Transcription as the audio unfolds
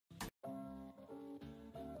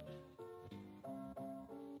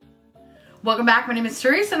Welcome back. My name is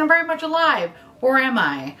Theresa and I'm very much alive. Or am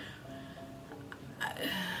I?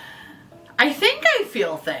 I think I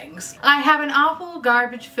feel things. I have an awful,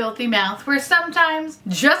 garbage, filthy mouth where sometimes,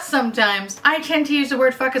 just sometimes, I tend to use the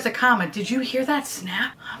word fuck as a comment. Did you hear that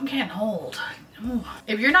snap? I'm getting old. Ooh.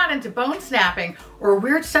 If you're not into bone snapping or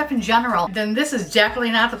weird stuff in general, then this is definitely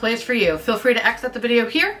not the place for you. Feel free to exit the video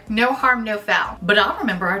here. No harm, no foul. But I'll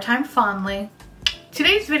remember our time fondly.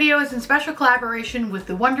 Today's video is in special collaboration with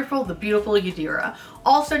the wonderful, the beautiful Yadira,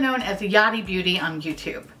 also known as Yadi Beauty on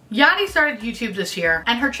YouTube. Yadi started YouTube this year,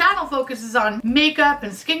 and her channel focuses on makeup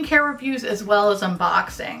and skincare reviews as well as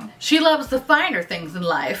unboxing. She loves the finer things in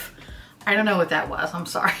life. I don't know what that was, I'm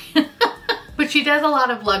sorry. But she does a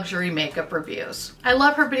lot of luxury makeup reviews. I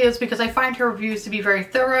love her videos because I find her reviews to be very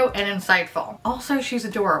thorough and insightful. Also, she's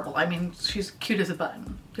adorable. I mean, she's cute as a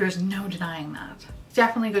button. There's no denying that.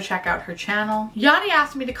 Definitely go check out her channel. Yadi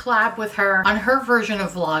asked me to collab with her on her version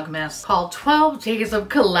of Vlogmas called 12 Days of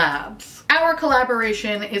Collabs. Our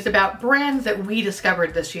collaboration is about brands that we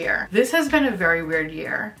discovered this year. This has been a very weird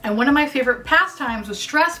year. And one of my favorite pastimes was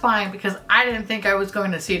stress buying because I didn't think I was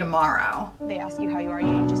going to see tomorrow. They ask you how you are,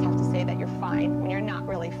 you just have to say that you're fine when you're not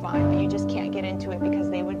really fine, but you just can't get into it because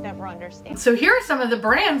they would never understand. So here are some of the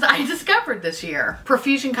brands I discovered this year.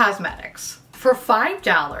 Profusion Cosmetics. For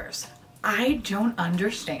 $5. I don't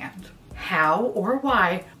understand how or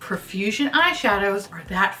why Profusion eyeshadows are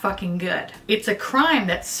that fucking good. It's a crime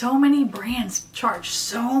that so many brands charge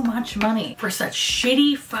so much money for such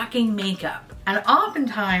shitty fucking makeup. And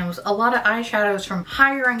oftentimes, a lot of eyeshadows from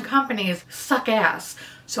higher end companies suck ass.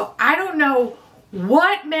 So I don't know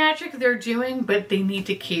what magic they're doing, but they need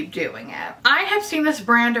to keep doing it. I have seen this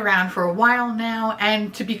brand around for a while now,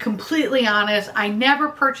 and to be completely honest, I never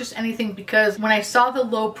purchased anything because when I saw the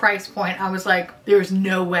low price point, I was like, there's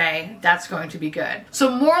no way that's going to be good.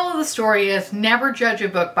 So moral of the story is never judge a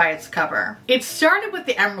book by its cover. It started with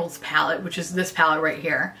the Emeralds palette, which is this palette right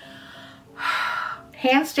here.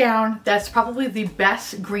 Hands down, that's probably the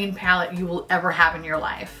best green palette you will ever have in your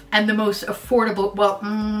life. And the most affordable, well,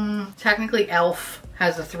 technically e.l.f.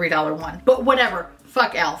 has a $3 one, but whatever,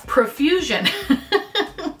 fuck e.l.f. Profusion,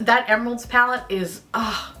 that Emeralds palette is,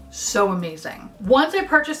 so amazing. Once I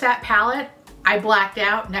purchased that palette, I blacked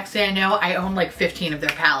out. Next thing I know, I own like 15 of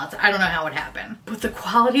their palettes. I don't know how it happened. But the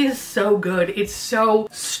quality is so good. It's so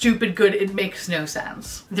stupid good, it makes no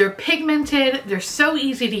sense. They're pigmented, they're so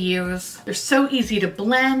easy to use, they're so easy to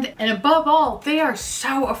blend, and above all, they are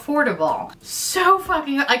so affordable. So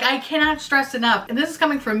fucking, like, I cannot stress enough, and this is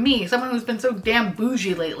coming from me, someone who's been so damn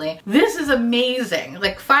bougie lately. This is amazing.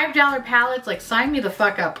 Like $5 palettes, like sign me the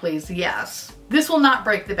fuck up, please, yes. This will not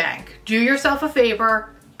break the bank. Do yourself a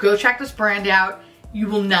favor, go check this brand out. You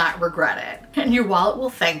will not regret it. And your wallet will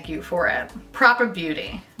thank you for it. Proper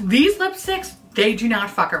Beauty. These lipsticks, they do not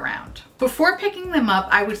fuck around. Before picking them up,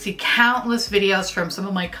 I would see countless videos from some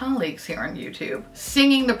of my colleagues here on YouTube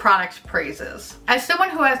singing the product's praises. As someone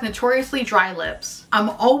who has notoriously dry lips, I'm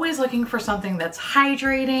always looking for something that's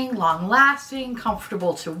hydrating, long-lasting,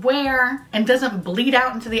 comfortable to wear, and doesn't bleed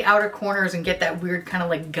out into the outer corners and get that weird kind of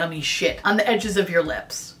like gummy shit on the edges of your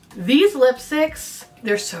lips. These lipsticks,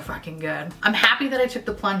 they're so fucking good. I'm happy that I took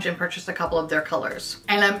the plunge and purchased a couple of their colors.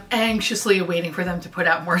 And I'm anxiously waiting for them to put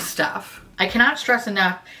out more stuff. I cannot stress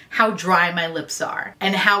enough how dry my lips are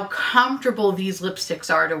and how comfortable these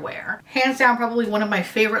lipsticks are to wear. Hands down, probably one of my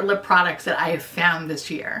favorite lip products that I have found this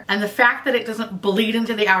year. And the fact that it doesn't bleed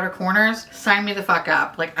into the outer corners, sign me the fuck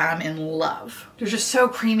up. Like, I'm in love. They're just so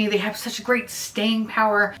creamy. They have such great staying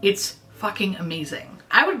power. It's fucking amazing.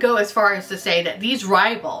 I would go as far as to say that these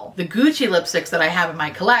rival the Gucci lipsticks that I have in my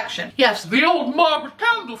collection. Yes, the old Margaret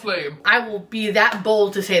Candleflame. I will be that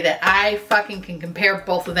bold to say that I fucking can compare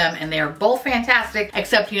both of them and they are both fantastic,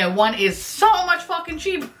 except, you know, one is so much fucking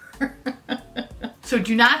cheaper. So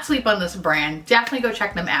do not sleep on this brand. Definitely go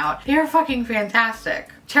check them out. They're fucking fantastic.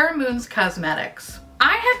 Terra Moon's Cosmetics.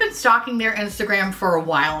 I have been stalking their Instagram for a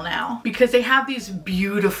while now because they have these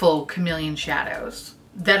beautiful chameleon shadows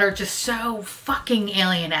that are just so fucking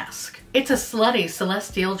alien-esque. It's a slutty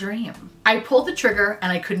celestial dream. I pulled the trigger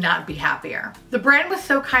and I could not be happier. The brand was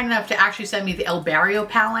so kind enough to actually send me the El Barrio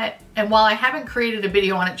palette, and while I haven't created a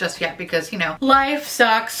video on it just yet because, you know, life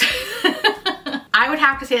sucks, I would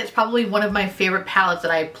have to say it's probably one of my favorite palettes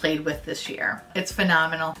that I played with this year. It's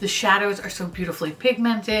phenomenal. The shadows are so beautifully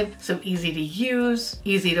pigmented, so easy to use,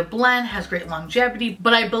 easy to blend, has great longevity,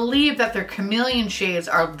 but I believe that their chameleon shades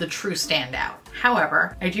are the true standout.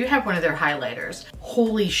 However, I do have one of their highlighters.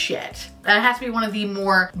 Holy shit. That has to be one of the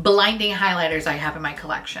more blinding highlighters I have in my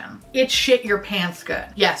collection. It's shit your pants good.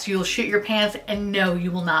 Yes, you'll shit your pants, and no, you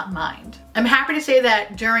will not mind. I'm happy to say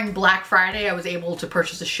that during Black Friday, I was able to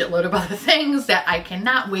purchase a shitload of other things that I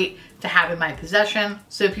cannot wait to have in my possession.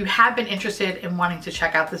 So if you have been interested in wanting to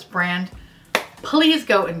check out this brand, please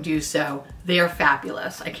go and do so. They are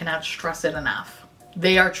fabulous. I cannot stress it enough.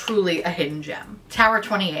 They are truly a hidden gem. Tower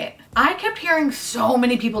 28. I kept hearing so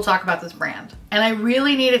many people talk about this brand, and I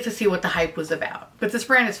really needed to see what the hype was about. But this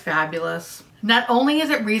brand is fabulous. Not only is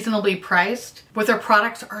it reasonably priced, but their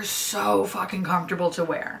products are so fucking comfortable to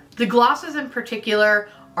wear. The glosses in particular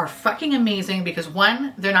are fucking amazing because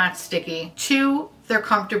 1, they're not sticky. 2, they're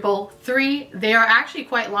comfortable. 3, they are actually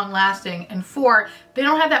quite long lasting. And 4, they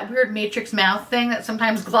don't have that weird matrix mouth thing that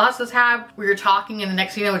sometimes glosses have where you're talking and the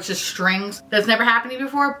next thing you know it's just strings. That's never happened to you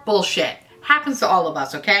before? Bullshit. Happens to all of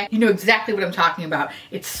us, okay? You know exactly what I'm talking about.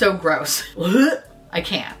 It's so gross. I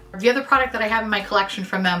can't. The other product that I have in my collection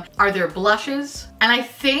from them are their blushes. And I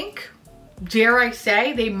think, dare I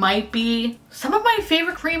say, they might be some of my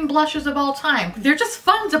favorite cream blushes of all time. They're just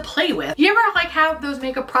fun to play with. You ever like have those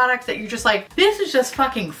makeup products that you're just like, this is just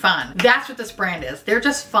fucking fun? That's what this brand is. They're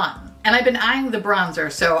just fun. And I've been eyeing the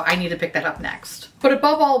bronzer, so I need to pick that up next. But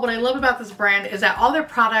above all, what I love about this brand is that all their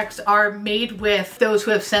products are made with those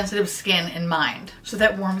who have sensitive skin in mind. So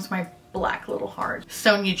that warms my black little heart.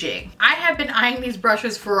 Sonia G. I have been eyeing these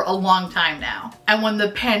brushes for a long time now. And when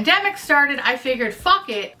the pandemic started, I figured, fuck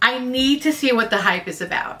it, I need to see what the hype is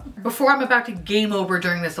about before I'm about to game over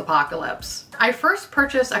during this apocalypse. I first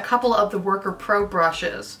purchased a couple of the Worker Pro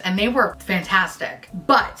brushes and they were fantastic.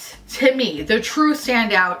 But to me, the true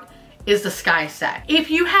standout is the Sky set. If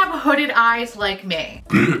you have hooded eyes like me,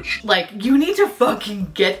 bitch, like you need to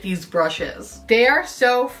fucking get these brushes. They are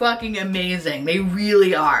so fucking amazing. They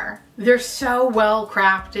really are. They're so well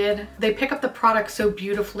crafted. They pick up the product so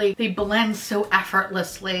beautifully. They blend so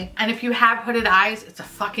effortlessly. And if you have hooded eyes, it's a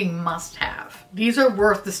fucking must have. These are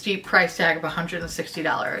worth the steep price tag of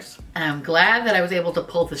 $160. And I'm glad that I was able to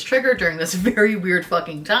pull this trigger during this very weird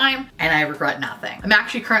fucking time, and I regret nothing. I'm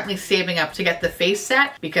actually currently saving up to get the face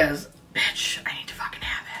set because, bitch, I need to fucking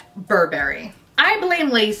have it. Burberry. I blame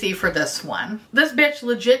Lacey for this one. This bitch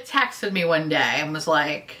legit texted me one day and was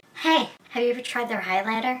like, hey, have you ever tried their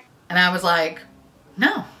highlighter? And I was like,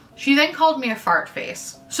 no. She then called me a fart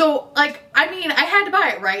face. So, like, I mean, I had to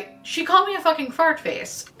buy it, right? She called me a fucking fart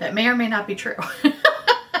face. That may or may not be true.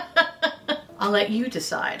 I'll let you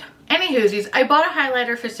decide. Anywhoosies, I bought a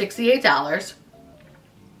highlighter for $68.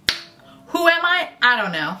 Who am I? I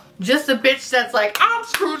don't know. Just a bitch that's like, I'm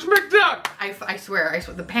Scrooge McDuck. I swear,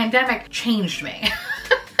 the pandemic changed me.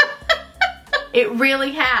 It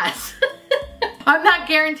really has. I'm not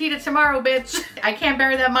guaranteed it tomorrow, bitch. I can't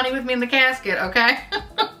bury that money with me in the casket, okay?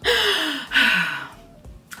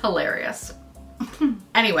 Hilarious.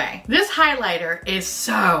 Anyway, this highlighter is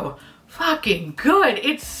so fucking good.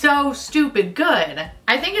 It's so stupid good.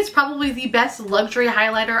 I think it's probably the best luxury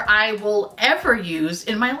highlighter I will ever use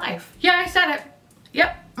in my life. Yeah, I said it.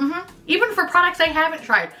 Yep. Even for products I haven't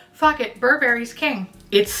tried. Fuck it, Burberry's king.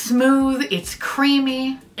 It's smooth, it's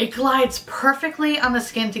creamy. It glides perfectly on the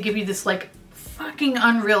skin to give you this like fucking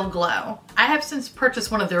unreal glow. I have since purchased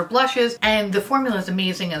one of their blushes and the formula is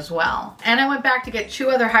amazing as well. And I went back to get 2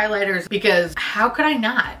 other highlighters because how could I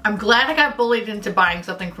not? I'm glad I got bullied into buying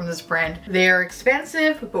something from this brand. They're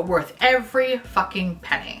expensive, but worth every fucking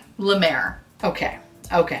penny. La Mer. Okay.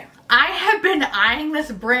 I have been eyeing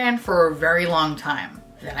this brand for a very long time.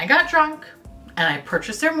 Then I got drunk and I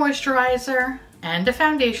purchased their moisturizer and a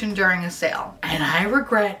foundation during a sale. And I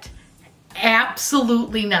regret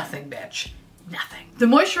absolutely nothing, bitch. Nothing. The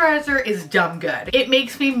moisturizer is dumb good. It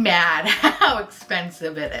makes me mad how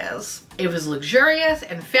expensive it is. It was luxurious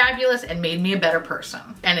and fabulous and made me a better person.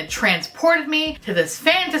 And it transported me to this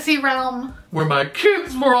fantasy realm where my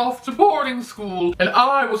kids were off to boarding school and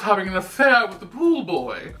I was having an affair with the pool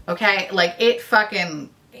boy. Okay, like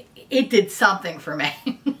it did something for me.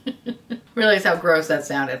 Realize how gross that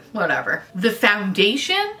sounded. Whatever. The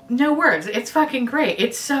foundation? No words. It's fucking great.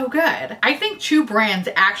 It's so good. I think 2 brands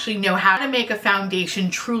actually know how to make a foundation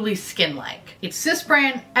truly skin-like. It's this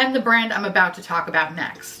brand and the brand I'm about to talk about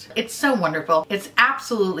next. It's so wonderful. It's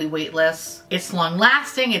absolutely weightless. It's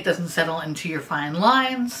long-lasting. It doesn't settle into your fine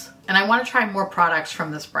lines. And I want to try more products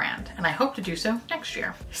from this brand. And I hope to do so next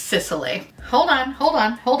year. Sicily. Hold on.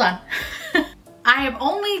 I have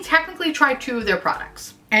only technically tried 2 of their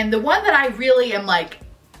products. And the one that I really am like,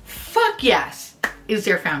 fuck yes, is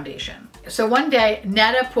their foundation. So one day,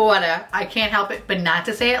 Net-a-Porter, I can't help it but not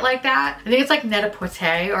to say it like that. I think it's like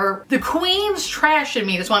Net-a-Porter, or the Queen's trash in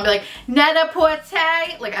me just want to be like,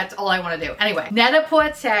 Net-a-Porter. Like, that's all I want to do. Anyway,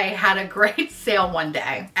 Net-a-Porter had a great sale one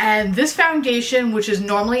day. And this foundation, which is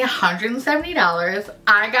normally $170,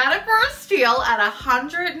 I got it for a steal at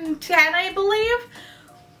 $110, I believe.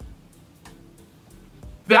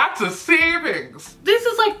 That's a savings. This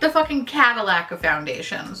is like the fucking Cadillac of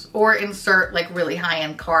foundations. Or insert like really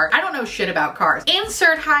high-end car. I don't know shit about cars.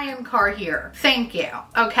 Insert high-end car here. Thank you.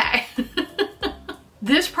 Okay.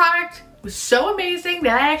 This product was so amazing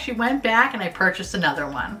that I actually went back and I purchased another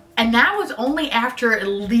one. And that was only after at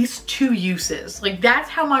least 2 uses. Like, that's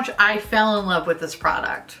how much I fell in love with this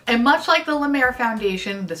product. And much like the La Mer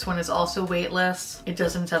foundation, this one is also weightless. It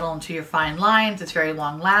doesn't settle into your fine lines. It's very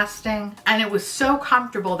long lasting. And it was so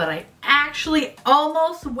comfortable that I actually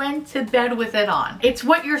almost went to bed with it on. It's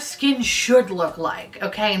what your skin should look like,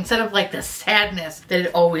 okay? Instead of like the sadness that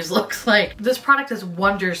it always looks like. This product does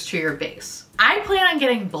wonders to your base. I plan on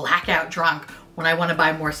getting blackout drunk when I want to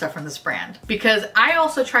buy more stuff from this brand, because I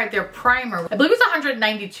also tried their primer. I believe it's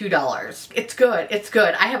 $192. It's good. It's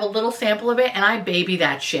good. I have a little sample of it and I baby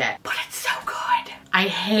that shit, but it's so good. I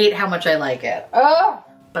hate how much I like it. Oh,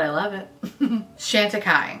 but I love it.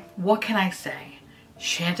 Chantecaille. What can I say?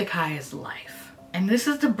 Chantecaille is life. And this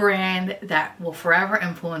is the brand that will forever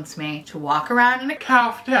influence me to walk around in a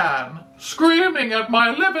Caftan, screaming at my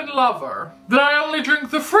living lover that I only drink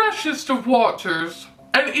the freshest of waters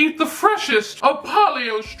and eat the freshest of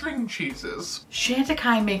paleo string cheeses.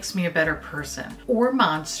 Chantecaille makes me a better person. Or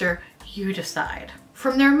monster, you decide.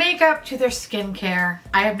 From their makeup to their skincare,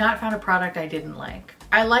 I have not found a product I didn't like.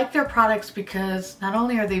 I like their products because not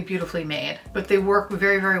only are they beautifully made, but they work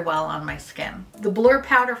very, very well on my skin. The Blur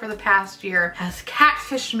Powder for the past year has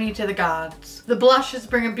catfished me to the gods. The blushes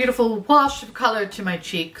bring a beautiful wash of color to my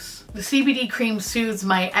cheeks. The CBD cream soothes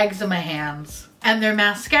my eczema hands. And their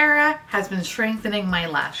mascara has been strengthening my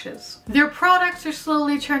lashes. Their products are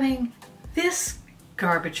slowly turning this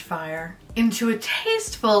garbage fire into a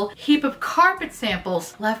tasteful heap of carpet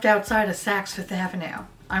samples left outside of Saks Fifth Avenue.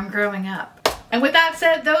 I'm growing up. And with that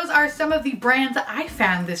said, those are some of the brands I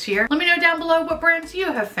found this year. Let me know down below what brands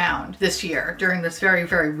you have found this year during this very,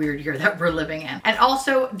 very weird year that we're living in. And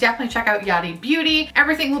also definitely check out Yachty Beauty.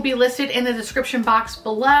 Everything will be listed in the description box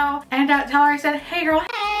below. And tell her I said, hey girl.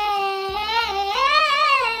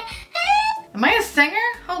 Am I a singer?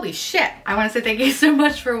 Holy shit. I want to say thank you so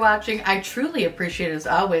much for watching. I truly appreciate it as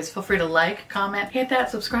always. Feel free to like, comment, hit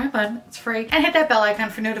that subscribe button. It's free. And hit that bell icon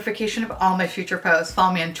for notification of all my future posts.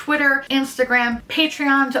 Follow me on Twitter, Instagram,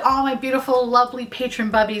 Patreon, to all my beautiful, lovely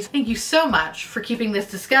patron bubbies. Thank you so much for keeping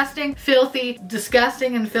this disgusting, filthy,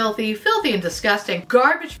 disgusting and filthy, filthy and disgusting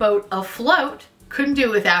garbage boat afloat. Couldn't do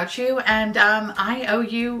it without you, and I owe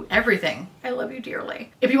you everything. I love you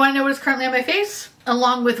dearly. If you want to know what is currently on my face,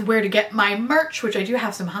 along with where to get my merch, which I do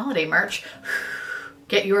have some holiday merch,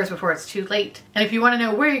 get yours before it's too late. And if you want to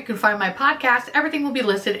know where you can find my podcast, everything will be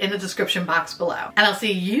listed in the description box below. And I'll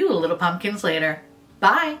see you little pumpkins later.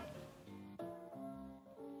 Bye.